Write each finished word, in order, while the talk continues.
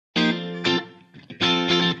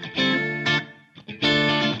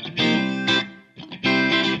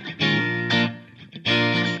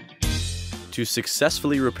To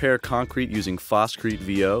successfully repair concrete using Phoscrete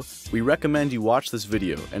VO, we recommend you watch this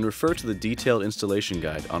video and refer to the detailed installation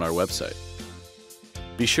guide on our website.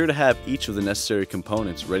 Be sure to have each of the necessary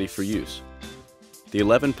components ready for use. The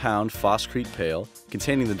 11-pound Phoscrete pail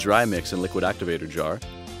containing the dry mix and liquid activator jar,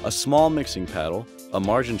 a small mixing paddle, a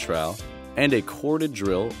margin trowel, and a corded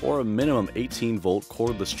drill or a minimum 18-volt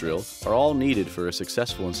cordless drill are all needed for a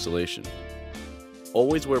successful installation.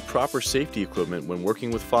 Always wear proper safety equipment when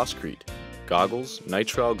working with Phoscrete: goggles,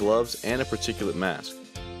 nitrile gloves, and a particulate mask.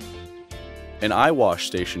 An eye wash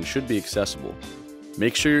station should be accessible.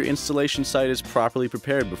 Make sure your installation site is properly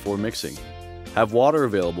prepared before mixing. Have water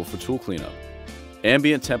available for tool cleanup.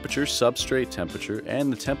 Ambient temperature, substrate temperature,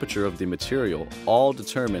 and the temperature of the material all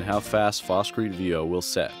determine how fast Phoscrete VO will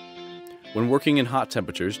set. When working in hot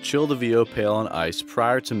temperatures, chill the VO pail on ice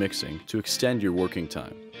prior to mixing to extend your working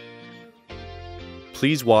time.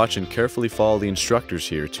 Please watch and carefully follow the instructors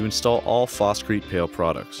here to install all Phoscrete pail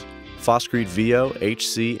products. Phoscrete VO,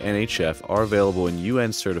 HC, and HF are available in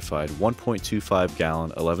UN certified 1.25 gallon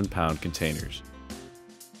 11-pound containers.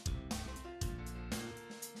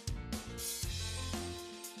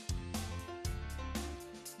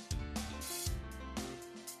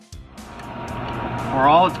 Pour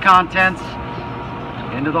all its contents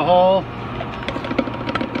into the hole.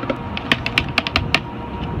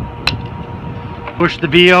 Push the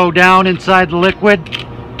VO down inside the liquid. Make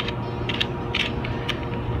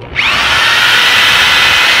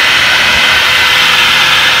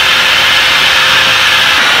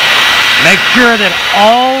sure that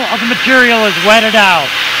all of the material is wetted out.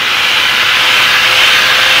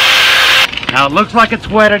 Now it looks like it's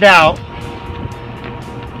wetted out,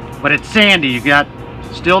 but it's sandy. You've got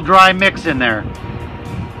still dry mix in there.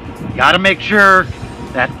 You got to make sure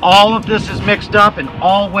that all of this is mixed up and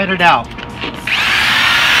all wetted out.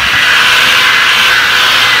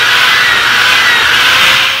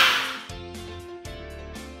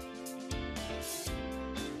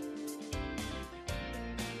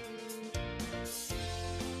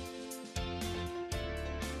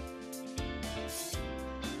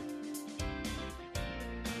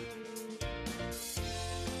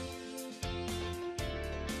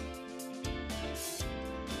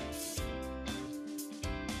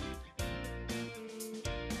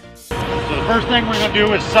 So the first thing we're going to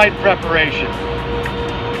do is site preparation.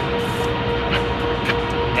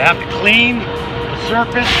 You have to clean the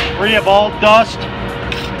surface free of all dust.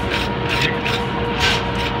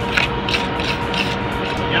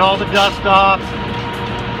 Get all the dust off.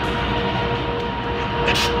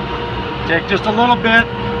 Take just a little bit,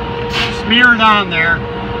 smear it on there.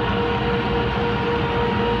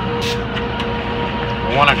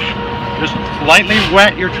 You want to just lightly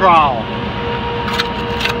wet your trowel.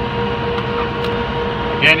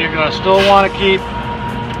 Again, you're going to still want to keep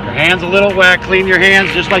your hands a little wet. Clean your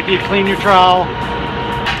hands just like you clean your trowel.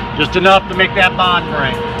 Just enough to make that bond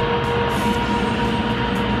break.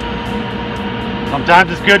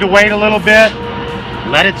 Sometimes it's good to wait a little bit.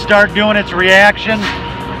 Let it start doing its reaction.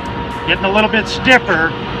 Getting a little bit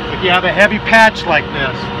stiffer if you have a heavy patch like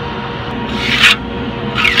this.